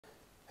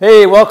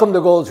Hey, welcome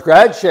to Gold's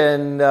Garage,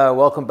 and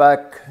welcome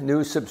back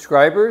new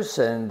subscribers.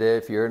 And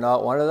if you're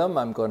not one of them,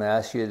 I'm going to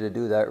ask you to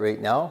do that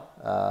right now.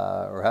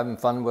 We're having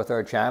fun with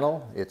our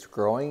channel. It's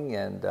growing,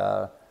 and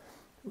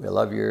we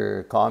love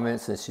your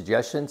comments and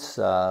suggestions.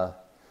 My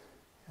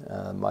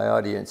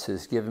audience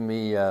is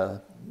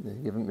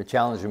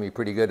challenging me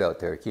pretty good out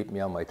there, keeping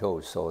me on my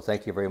toes. So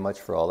thank you very much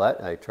for all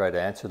that. I try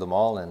to answer them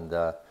all, and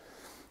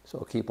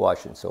so keep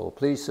watching. So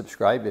please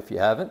subscribe if you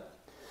haven't.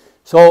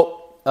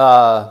 So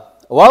a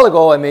while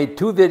ago, I made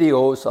two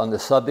videos on the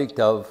subject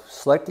of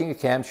selecting a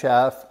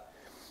camshaft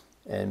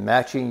and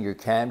matching your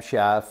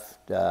camshaft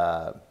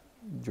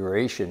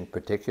duration,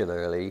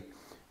 particularly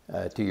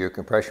to your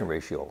compression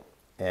ratio.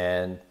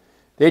 And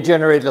they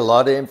generated a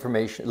lot of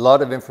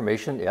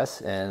information,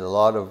 yes, and a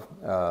lot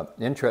of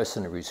interest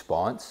in the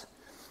response.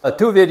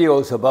 Two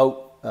videos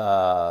about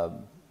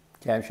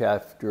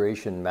camshaft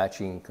duration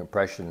matching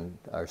compression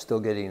are still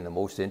getting the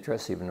most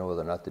interest, even though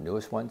they're not the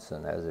newest ones.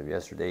 And as of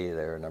yesterday,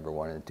 they're number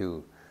 1 and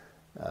 2.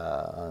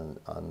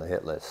 On the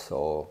hit list,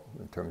 so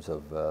in terms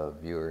of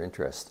viewer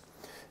interest.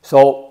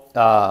 So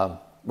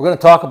we're going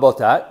to talk about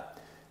that,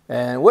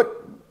 and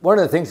one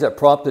of the things that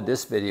prompted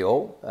this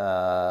video,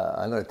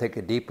 I'm going to take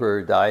a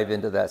deeper dive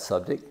into that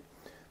subject,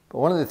 but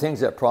one of the things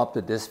that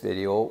prompted this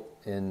video,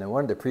 in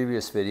one of the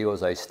previous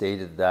videos I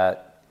stated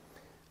that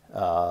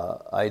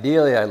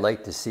ideally I'd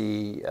like to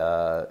see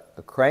a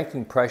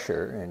cranking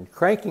pressure, and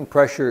cranking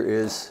pressure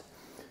is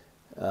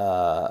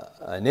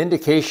an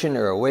indication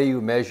or a way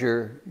you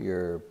measure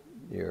your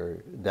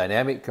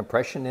dynamic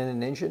compression in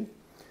an engine,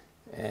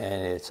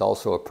 and it's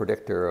also a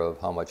predictor of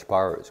how much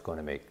power it's going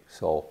to make.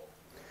 So,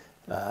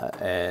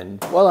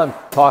 and while I'm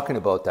talking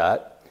about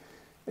that,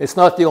 it's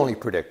not the only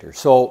predictor.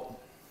 So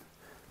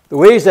the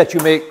ways that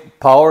you make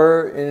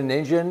power in an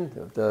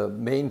engine, the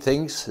main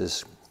things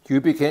is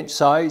cubic inch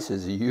size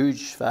is a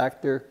huge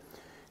factor,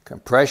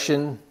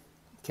 compression,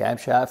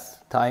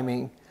 camshaft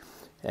timing,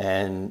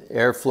 and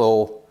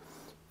airflow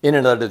in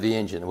and out of the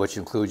engine, which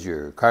includes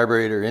your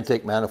carburetor,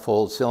 intake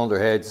manifolds, cylinder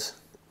heads,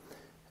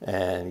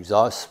 and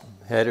exhaust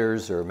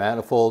headers or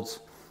manifolds,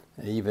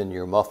 and even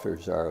your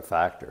mufflers are a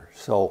factor.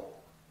 So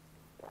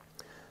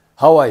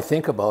how I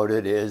think about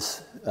it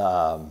is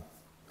the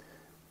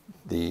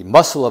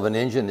muscle of an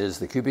engine is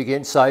the cubic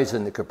inch size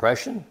and the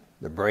compression.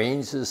 The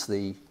brains is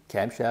the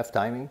camshaft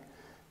timing,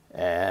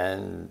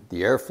 and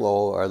the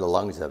airflow are the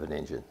lungs of an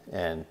engine.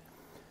 And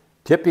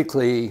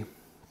typically,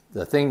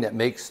 the thing that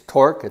makes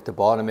torque at the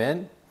bottom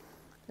end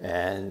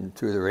and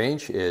through the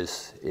range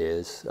is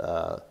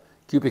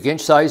cubic inch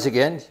size,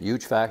 again,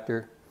 huge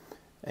factor,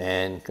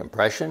 and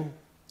compression.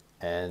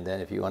 And then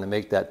if you want to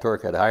make that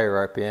torque at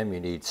higher RPM, you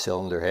need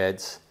cylinder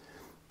heads,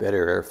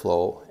 better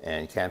airflow,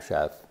 and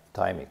camshaft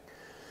timing.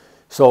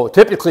 So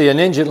typically an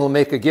engine will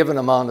make a given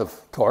amount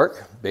of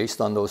torque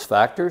based on those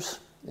factors.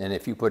 And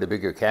if you put a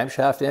bigger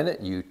camshaft in it,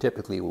 you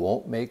typically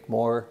won't make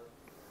more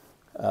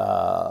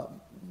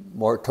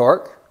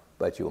torque,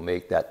 but you'll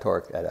make that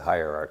torque at a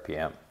higher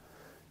RPM.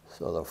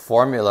 So the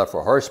formula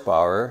for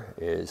horsepower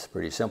is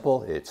pretty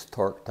simple. It's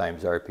torque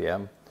times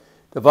RPM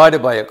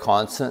divided by a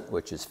constant,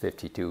 which is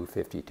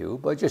 52.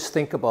 But just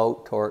think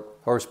about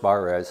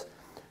horsepower as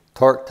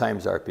torque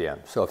times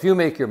RPM. So if you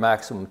make your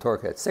maximum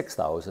torque at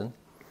 6,000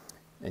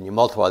 and you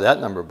multiply that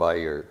number by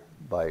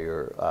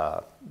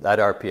that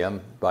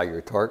RPM by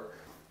your torque,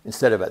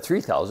 instead of at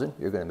 3,000,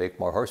 you're going to make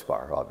more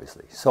horsepower,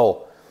 obviously.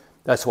 So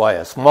that's why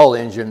a small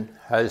engine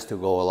has to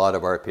go a lot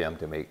of RPM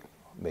to make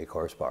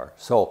horsepower.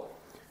 So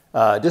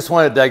just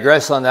want to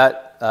digress on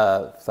that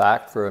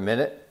fact for a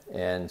minute.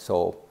 And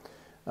so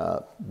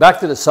back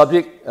to the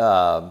subject.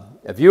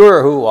 A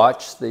viewer who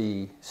watched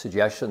the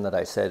suggestion that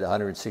I said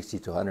 160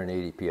 to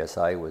 180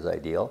 psi was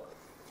ideal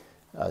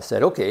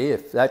said, okay,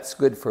 if that's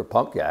good for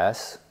pump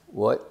gas,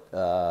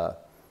 how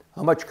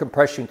much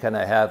compression can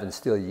I have and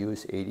still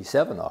use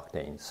 87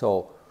 octane?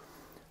 So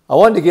I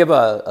wanted to give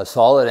a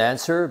solid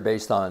answer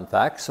based on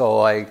facts.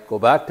 So I go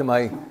back to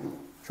my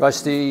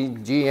trusty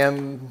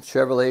GM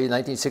Chevrolet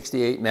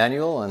 1968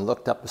 manual and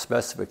looked up a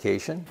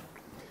specification.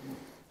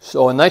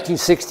 So in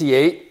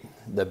 1968,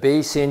 the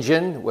base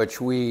engine, which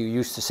we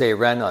used to say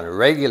ran on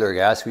regular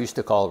gas, we used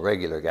to call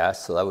regular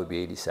gas, so that would be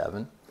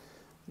 87.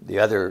 The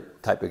other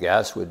type of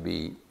gas would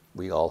be,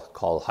 we all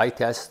call high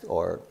test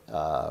or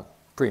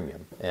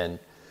premium. And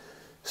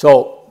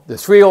so the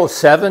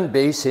 307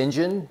 base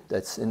engine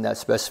that's in that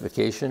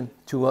specification,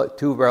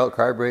 two barrel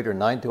carburetor,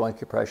 9-to-1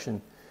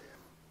 compression,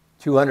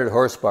 200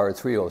 horsepower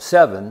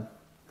 307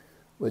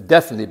 would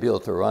definitely be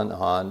able to run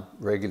on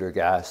regular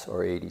gas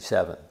or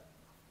 87.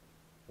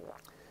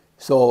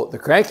 So the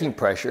cranking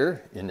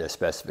pressure in the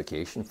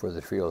specification for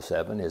the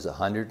 307 is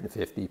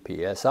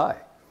 150 psi.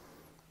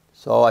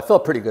 So I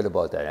felt pretty good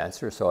about that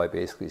answer. So I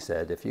basically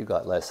said, if you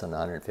got less than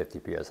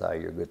 150 psi,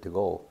 you're good to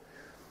go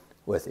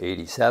with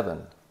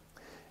 87.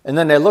 And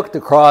then I looked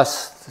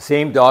across the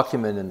same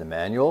document in the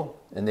manual,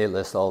 and they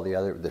list all the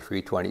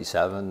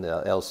 327,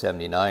 the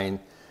L79,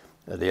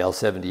 the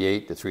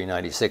L78, the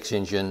 396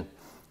 engine,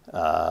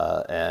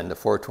 and the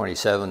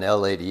 427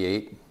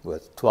 L88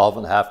 with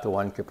 12.5 to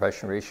 1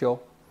 compression ratio.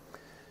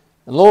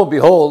 And lo and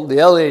behold, the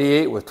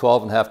L88 with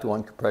 12.5 to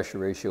 1 compression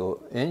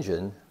ratio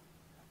engine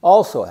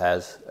also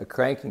has a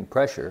cranking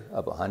pressure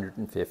of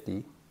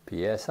 150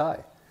 psi.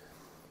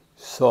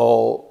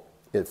 So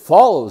it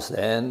follows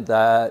then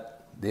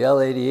that the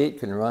L88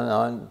 can run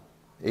on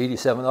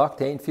 87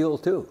 octane fuel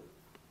too.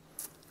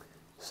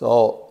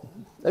 So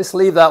let's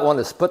leave that one,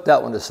 let's put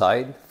that one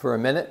aside for a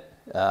minute,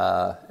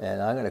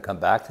 and I'm going to come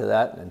back to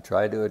that and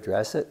try to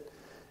address it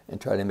and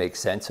try to make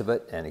sense of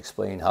it and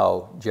explain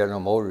how General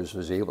Motors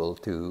was able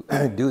to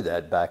do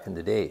that back in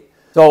the day.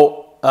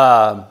 So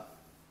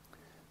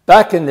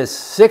back in the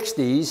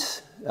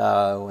 60s,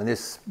 when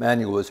this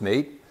manual was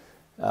made,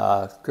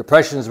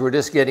 compressions were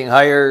just getting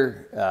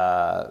higher,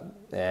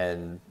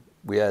 and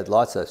we had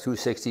lots of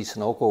 260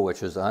 Sunoco,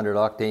 which was 100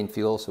 octane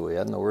fuel, so we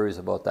had no worries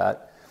about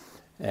that.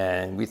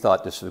 And we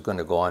thought this was going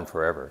to go on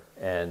forever.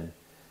 And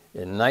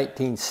in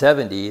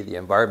 1970, the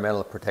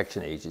Environmental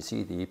Protection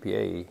Agency, the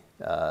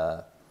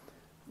EPA,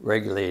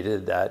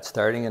 regulated that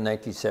starting in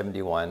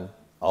 1971,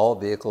 all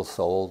vehicles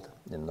sold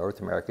in North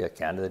America,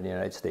 Canada, and the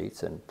United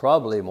States, and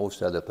probably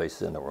most other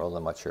places in the world,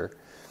 I'm not sure.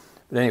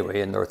 But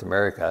anyway, in North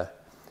America,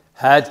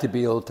 had to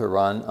be able to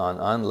run on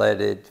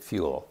unleaded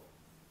fuel.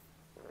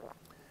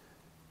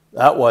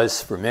 That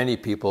was, for many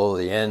people,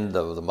 the end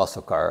of the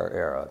muscle car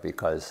era,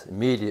 because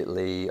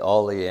immediately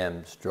all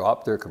EMs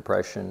dropped their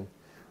compression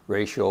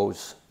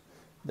ratios.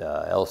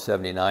 The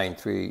L79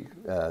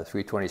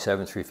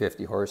 327,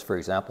 350 horse, for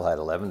example, had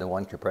 11 to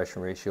 1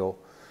 compression ratio.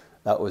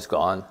 That was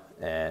gone,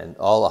 and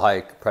all the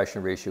high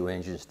compression ratio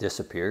engines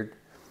disappeared,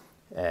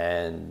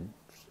 and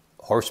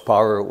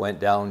horsepower went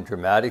down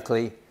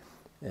dramatically,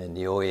 and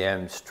the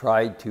OEMs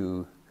tried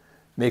to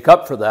make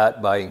up for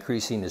that by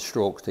increasing the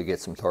strokes to get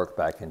some torque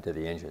back into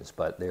the engines,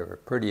 but they were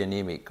pretty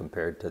anemic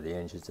compared to the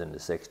engines in the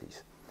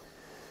 60s.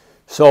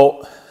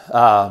 So,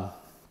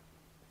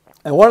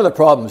 and one of the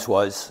problems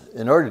was,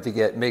 in order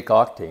to make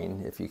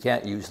octane, if you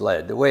can't use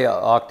lead, the way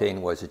octane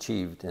was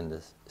achieved in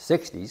the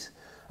 60s,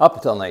 up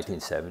until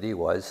 1970,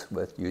 was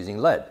with using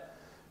lead.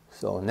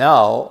 So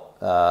now,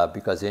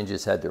 because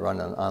engines had to run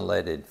on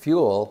unleaded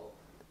fuel,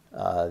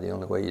 the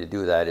only way to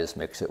do that is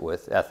mix it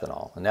with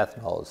ethanol. And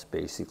ethanol is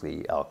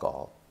basically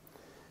alcohol.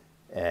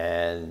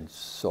 And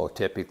so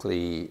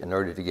typically, in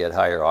order to get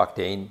higher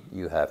octane,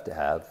 you have to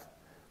have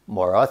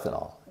more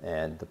ethanol.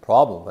 And the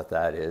problem with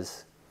that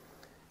is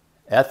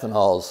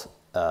ethanol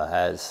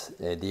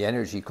the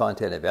energy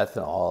content of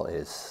ethanol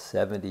is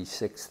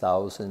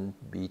 76,000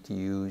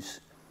 BTUs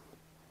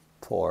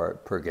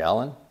per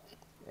gallon.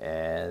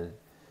 And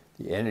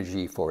the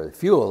energy for the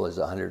fuel is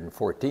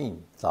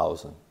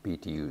 114,000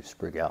 BTUs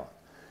per gallon.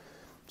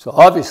 So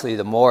obviously,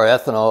 the more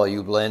ethanol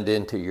you blend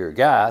into your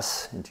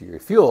gas, into your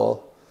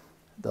fuel,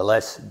 the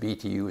less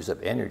BTUs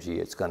of energy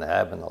it's going to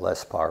have and the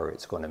less power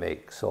it's going to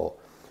make. So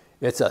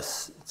it's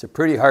a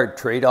pretty hard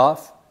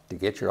trade-off. To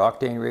get your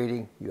octane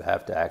rating, you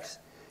have to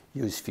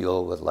use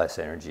fuel with less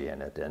energy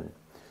in it. And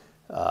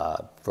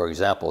for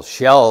example,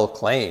 Shell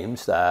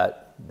claims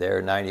that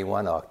their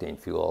 91 octane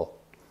fuel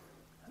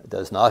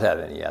does not have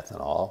any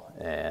ethanol,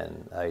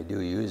 and I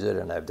do use it,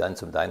 and I've done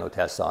some dyno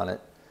tests on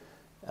it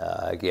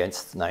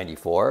against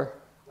 94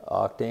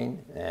 octane,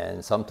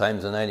 and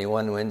sometimes the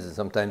 91 wins and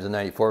sometimes the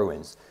 94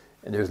 wins.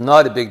 And there's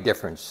not a big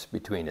difference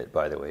between it,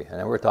 by the way.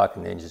 And we're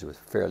talking engines with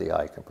fairly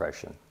high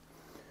compression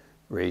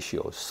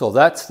ratios. So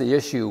that's the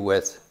issue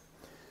with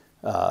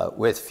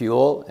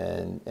fuel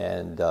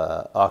and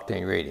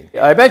octane rating.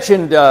 I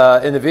mentioned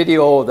in the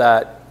video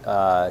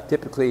that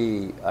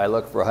typically I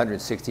look for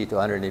 160 to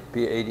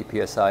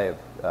 180 psi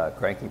of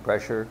cranking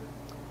pressure,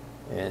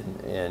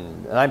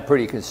 and I'm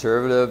pretty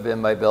conservative in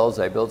my builds.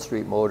 I build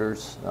street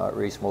motors, not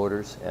race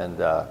motors,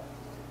 and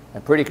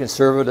I'm pretty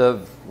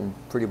conservative in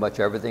pretty much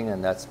everything,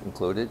 and that's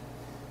included.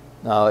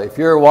 Now, if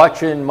you're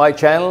watching my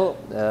channel,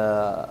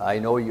 I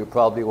know you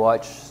probably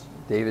watch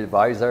David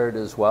Vizard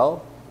as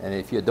well, and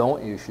if you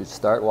don't, you should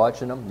start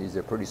watching him. He's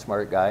a pretty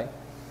smart guy.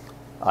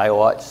 I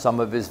watched some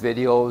of his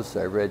videos,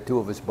 I read 2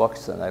 of his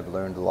books, and I've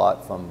learned a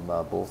lot from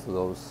both of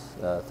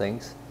those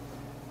things.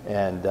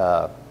 And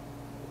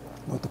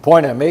what the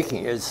point I'm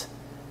making is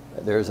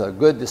there's a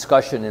good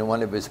discussion in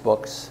one of his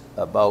books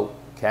about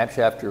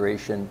camshaft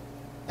duration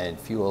and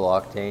fuel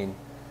octane,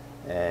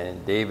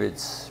 and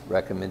David's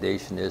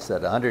recommendation is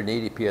that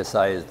 180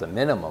 psi is the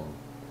minimum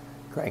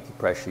cranking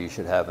pressure you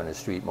should have in a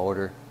street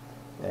motor,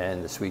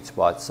 and the sweet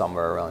spot's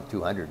somewhere around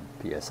 200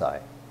 psi.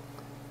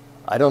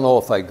 I don't know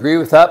if I agree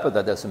with that, but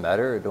that doesn't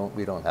matter.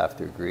 We don't have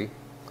to agree.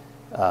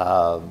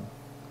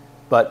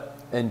 But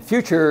in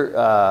future,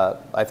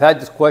 I've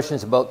had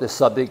questions about this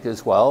subject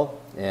as well,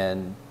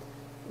 and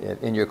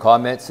in your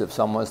comments, if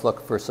someone's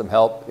looking for some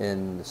help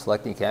in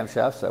selecting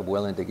camshafts, I'm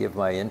willing to give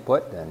my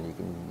input, and you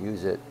can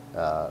use it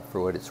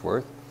for what it's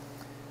worth.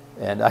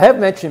 And I have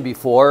mentioned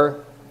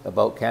before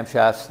about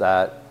camshafts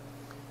that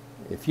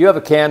if you have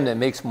a cam that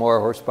makes more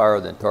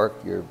horsepower than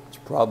torque, it's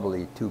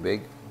probably too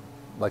big,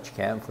 much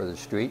cam for the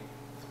street.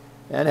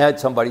 And I had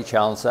somebody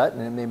challenge that,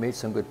 and they made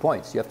some good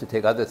points. You have to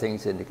take other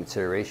things into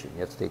consideration. You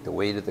have to take the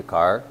weight of the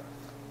car,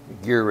 the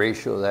gear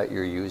ratio that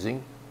you're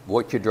using,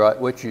 what you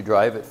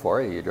drive it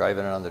for. Are you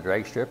driving it on the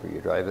drag strip? Are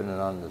you driving it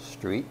on the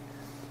street?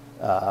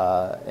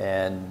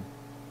 And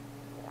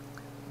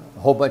a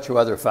whole bunch of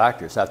other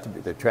factors have to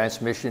be the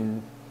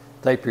transmission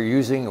type you're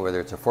using, whether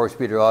it's a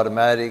 4-speed or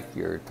automatic,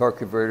 your torque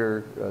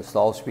converter,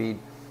 stall speed,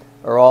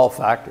 are all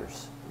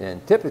factors.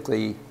 And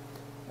typically,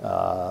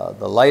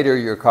 the lighter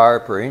your car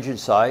per engine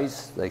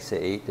size, like say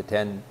 8 to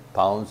 10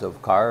 pounds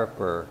of car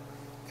per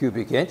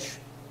cubic inch,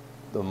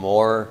 the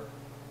more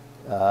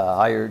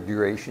higher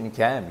duration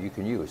cam you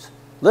can use.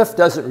 Lift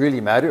doesn't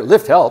really matter.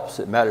 Lift helps,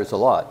 it matters a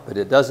lot, but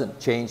it doesn't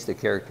change the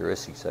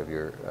characteristics of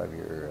your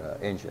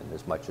engine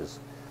as much as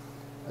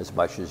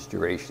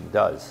duration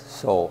does.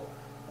 So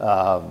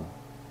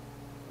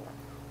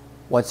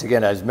once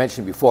again, as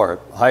mentioned before,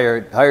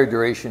 higher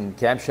duration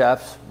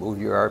camshafts move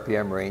your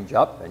RPM range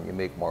up and you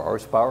make more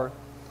horsepower,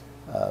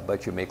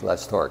 but you make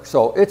less torque.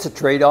 So it's a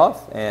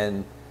trade-off,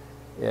 and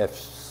if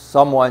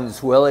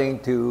someone's willing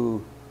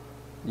to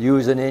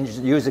use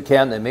a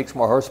cam that makes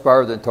more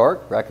horsepower than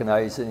torque,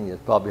 recognizing you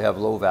probably have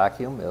low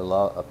vacuum,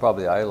 it'll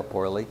probably idle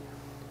poorly,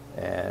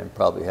 and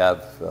probably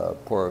have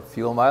poor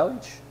fuel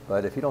mileage.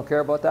 But if you don't care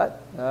about that,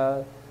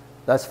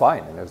 that's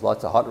fine. And there's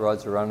lots of hot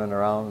rods running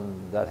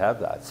around that have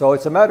that. So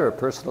it's a matter of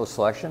personal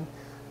selection,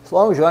 as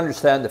long as you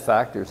understand the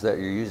factors that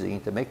you're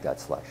using to make that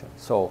selection.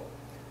 So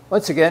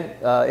once again,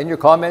 in your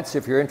comments,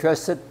 if you're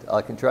interested,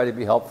 I can try to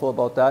be helpful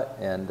about that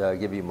and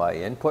give you my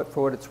input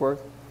for what it's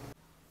worth.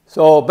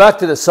 So back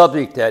to the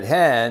subject at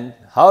hand,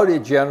 how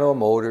did General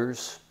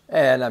Motors,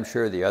 and I'm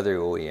sure the other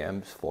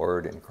OEMs,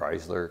 Ford and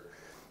Chrysler,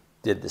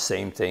 did the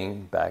same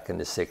thing back in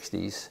the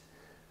 60s,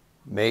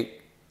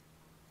 make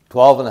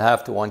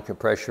 12.5 to 1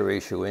 compression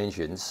ratio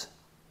engines,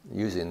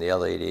 using the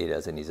L88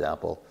 as an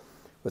example,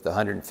 with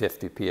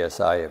 150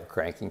 psi of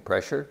cranking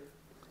pressure.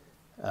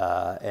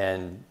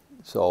 And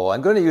so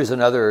I'm going to use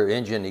another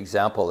engine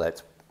example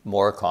that's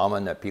more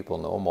common, that people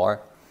know more.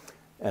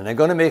 And I'm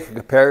going to make a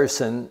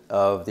comparison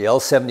of the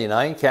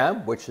L79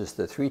 cam, which is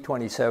the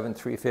 327,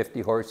 350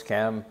 horse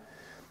cam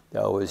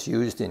that was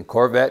used in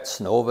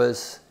Corvettes,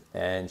 Novas,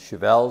 and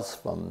Chevelles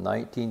from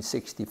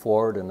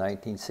 1964 to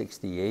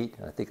 1968.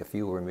 I think a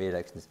few were made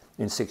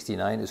in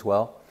 69 as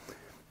well.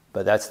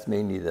 But that's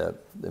mainly the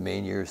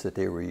main years that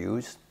they were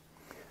used.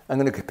 I'm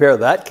going to compare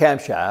that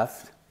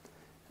camshaft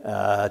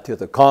to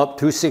the Comp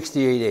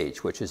 268H,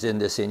 which is in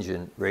this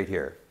engine right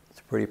here. It's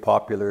a pretty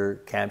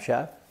popular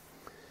camshaft.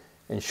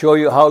 And show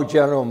you how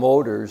General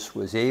Motors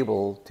was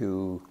able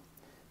to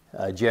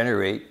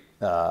generate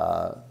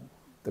the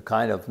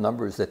kind of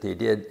numbers that they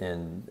did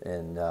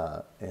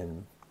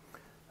in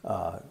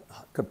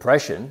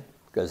compression,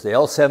 because the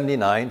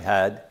L79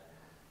 had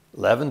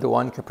 11 to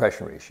 1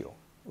 compression ratio.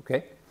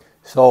 Okay,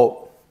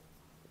 so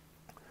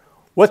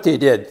what they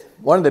did,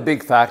 one of the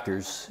big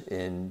factors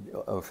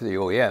for the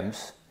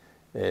OEMs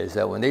is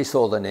that when they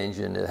sold an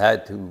engine, it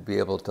had to be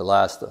able to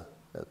last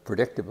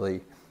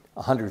predictably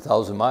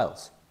 100,000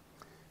 miles.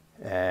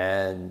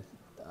 And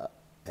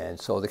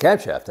so the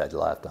camshaft had to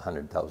last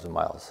 100,000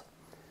 miles.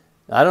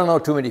 I don't know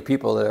too many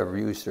people that ever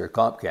used their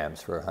comp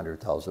cams for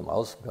 100,000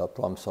 miles.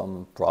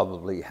 Some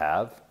probably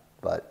have,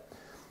 but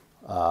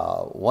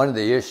one of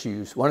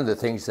the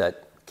things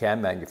that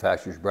cam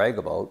manufacturers brag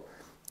about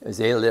is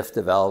they lift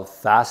the valve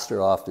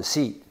faster off the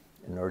seat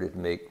in order to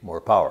make more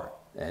power.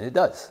 And it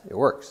does, it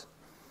works.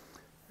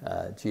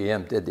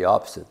 GM did the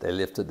opposite. They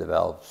lifted the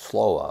valve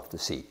slow off the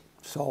seat.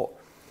 So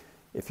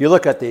if you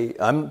look at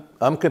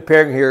I'm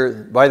comparing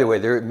here, by the way,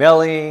 they're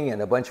Melling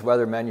and a bunch of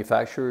other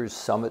manufacturers.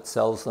 Summit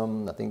sells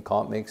them. I think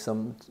Comp makes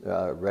them,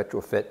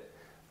 retrofit,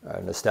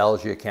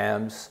 nostalgia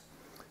cams.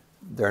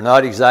 They're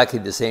not exactly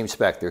the same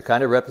spec. They're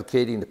kind of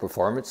replicating the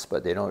performance,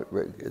 but they're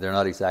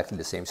not exactly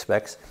the same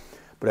specs.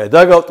 But I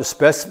dug out the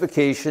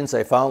specifications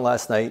I found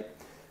last night.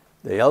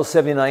 The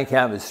L79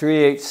 cam is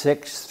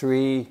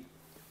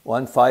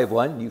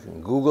 3863151. You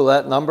can Google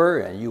that number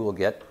and you will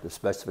get the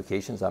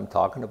specifications I'm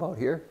talking about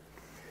here.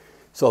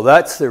 So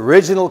that's the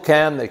original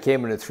cam that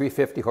came in a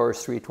 350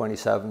 horse,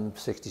 327,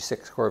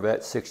 66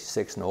 Corvette,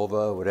 66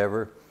 Nova,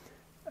 whatever.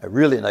 A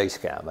really nice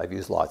cam. I've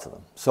used lots of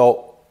them.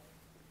 So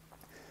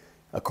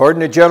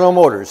according to General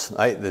Motors,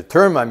 the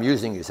term I'm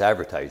using is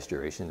advertised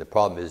duration. The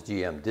problem is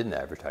GM didn't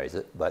advertise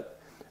it, but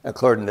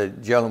according to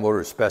General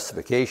Motors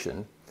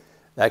specification,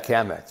 that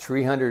cam had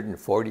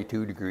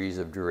 342 degrees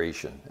of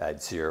duration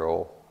at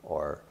 0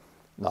 or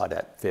not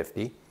at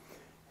 50.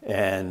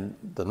 And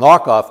the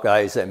knockoff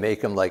guys that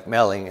make them, like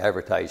Melling,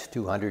 advertise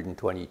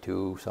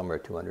 222, some are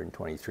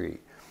 223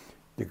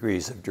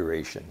 degrees of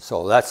duration.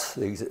 So that's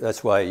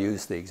why I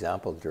use the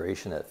example of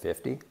duration at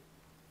 50.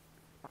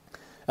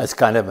 That's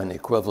kind of an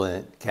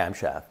equivalent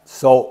camshaft.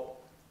 So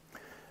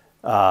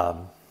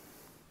in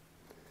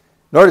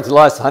order to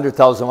last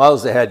 100,000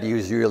 miles, they had to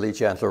use really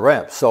gentle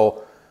ramps.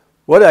 So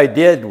what I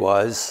did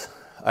was,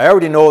 I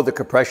already know the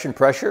compression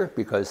pressure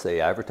because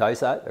they advertise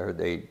that, or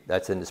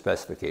that's in the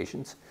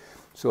specifications.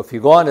 So if you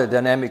go on a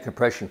dynamic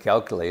compression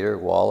calculator,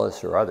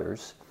 Wallace or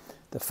others,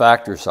 the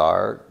factors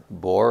are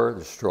bore,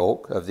 the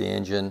stroke of the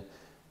engine,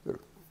 the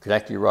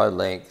connecting rod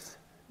length,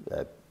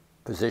 the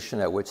position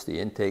at which the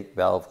intake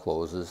valve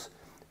closes,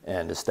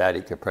 and the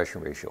static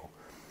compression ratio.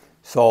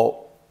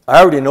 So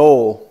I already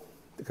know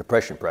the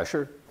compression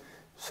pressure,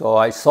 so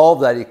I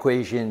solved that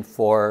equation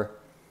for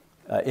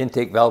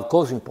intake valve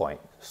closing point.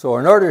 So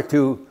in order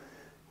to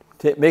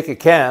make a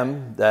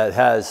cam that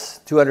has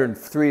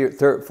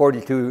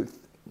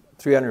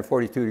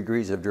 342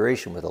 degrees of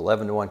duration with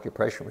 11:1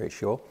 compression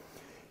ratio,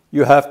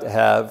 you have to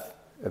have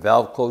a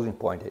valve closing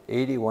point at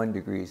 81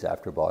 degrees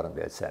after bottom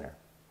dead center.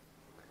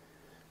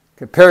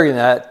 Comparing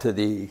that to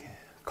the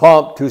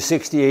Comp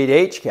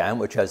 268H cam,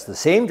 which has the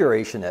same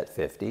duration at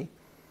 50,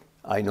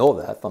 I know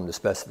that from the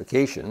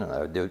specification, and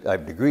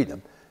I've degreed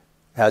them,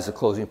 has a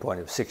closing point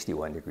of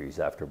 61 degrees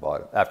after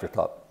bottom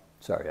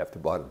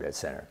dead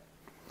center.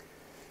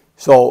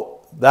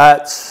 So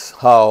that's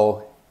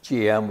how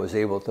GM was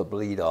able to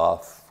bleed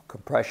off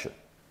compression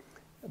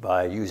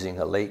by using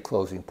a late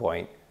closing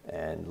point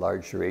and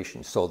large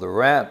duration. So the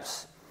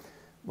ramps,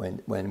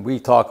 when we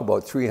talk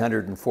about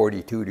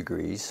 342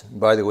 degrees,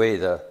 by the way,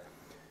 the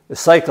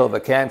cycle of a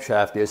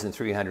camshaft isn't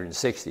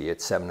 360,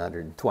 it's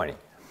 720.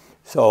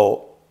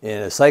 So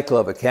in a cycle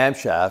of a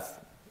camshaft,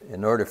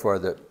 in order for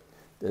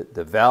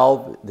the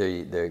valve,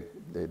 the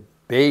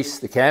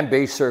cam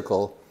base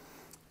circle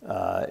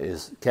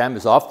cam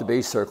is off the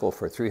base circle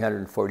for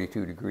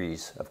 342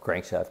 degrees of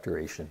crankshaft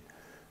duration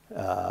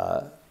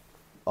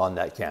on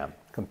that cam,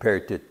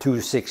 compared to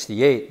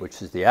 268,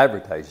 which is the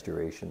advertised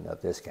duration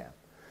of this cam.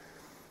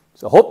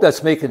 So I hope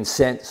that's making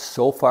sense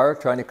so far,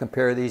 trying to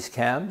compare these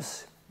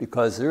cams,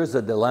 because there's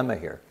a dilemma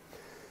here.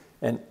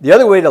 And the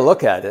other way to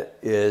look at it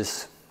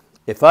is,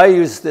 if I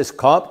use this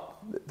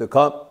the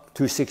Comp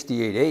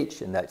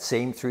 268H in that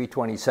same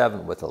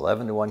 327 with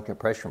 11:1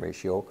 compression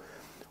ratio,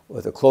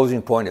 with a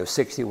closing point of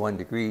 61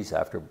 degrees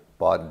after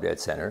bottom dead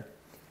center,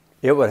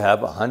 it would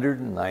have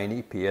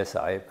 190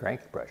 psi of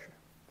cranking pressure.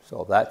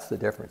 So that's the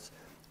difference.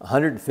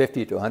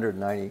 150 to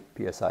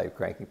 190 psi of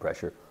cranking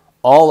pressure,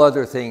 all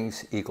other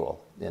things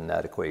equal in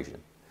that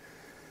equation.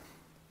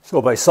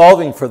 So by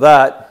solving for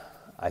that,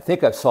 I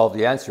think I've solved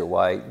the answer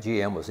why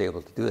GM was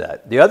able to do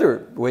that. The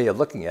other way of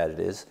looking at it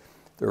is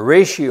the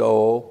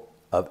ratio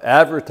of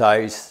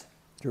advertised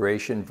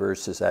duration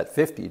versus at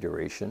 50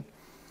 duration.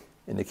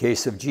 In the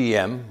case of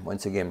GM,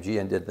 once again,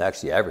 GM didn't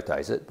actually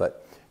advertise it,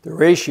 but the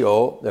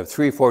ratio of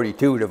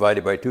 342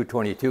 divided by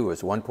 222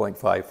 is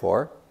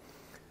 1.54,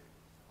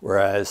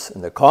 whereas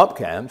in the comp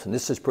cams, and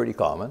this is pretty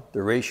common,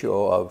 the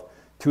ratio of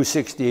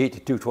 268 to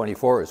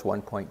 224 is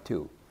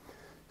 1.2.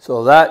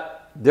 So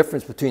that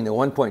difference between the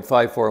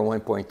 1.54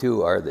 and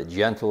 1.2 are the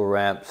gentle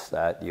ramps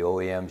that the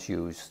OEMs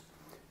use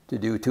to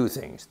do two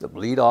things: to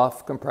bleed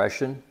off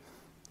compression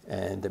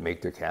and to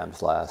make their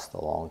cams last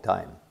a long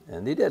time.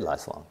 And they did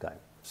last a long time.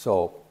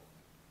 So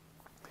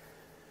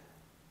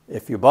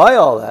if you buy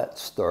all that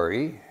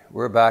story,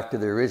 we're back to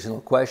the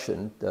original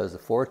question: does the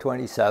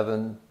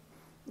 427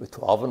 with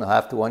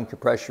 12.5 to 1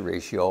 compression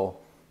ratio,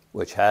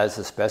 which has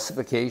a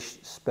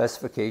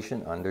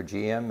specification under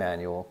GM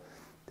manual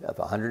to have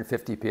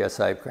 150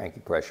 psi of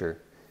cranking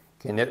pressure,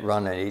 can it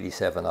run an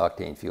 87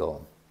 octane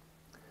fuel?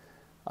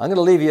 I'm going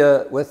to leave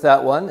you with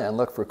that one and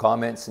look for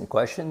comments and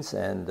questions,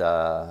 and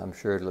I'm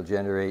sure it'll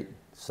generate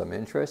some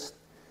interest.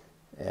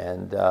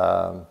 And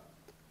I'm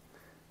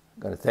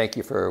going to thank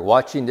you for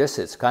watching this.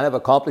 It's kind of a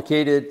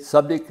complicated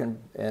subject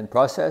and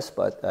process,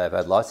 but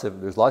there's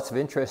lots of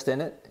interest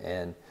in it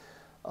and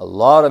a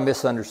lot of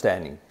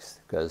misunderstandings,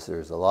 because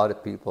there's a lot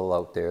of people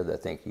out there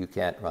that think you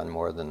can't run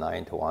more than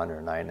 9 to 1 or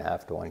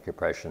 9.5 to 1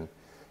 compression,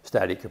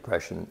 static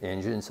compression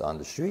engines on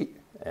the street,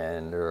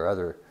 and there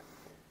are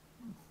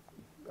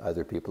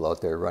other people out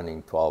there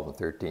running 12 and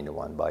 13 to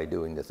 1 by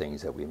doing the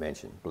things that we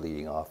mentioned,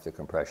 bleeding off the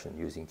compression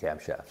using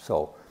camshafts.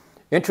 So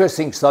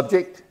interesting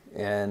subject,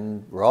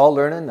 and we're all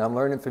learning. I'm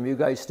learning from you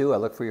guys too. I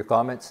look for your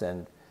comments,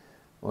 and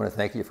I want to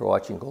thank you for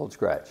watching Gold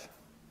Scratch.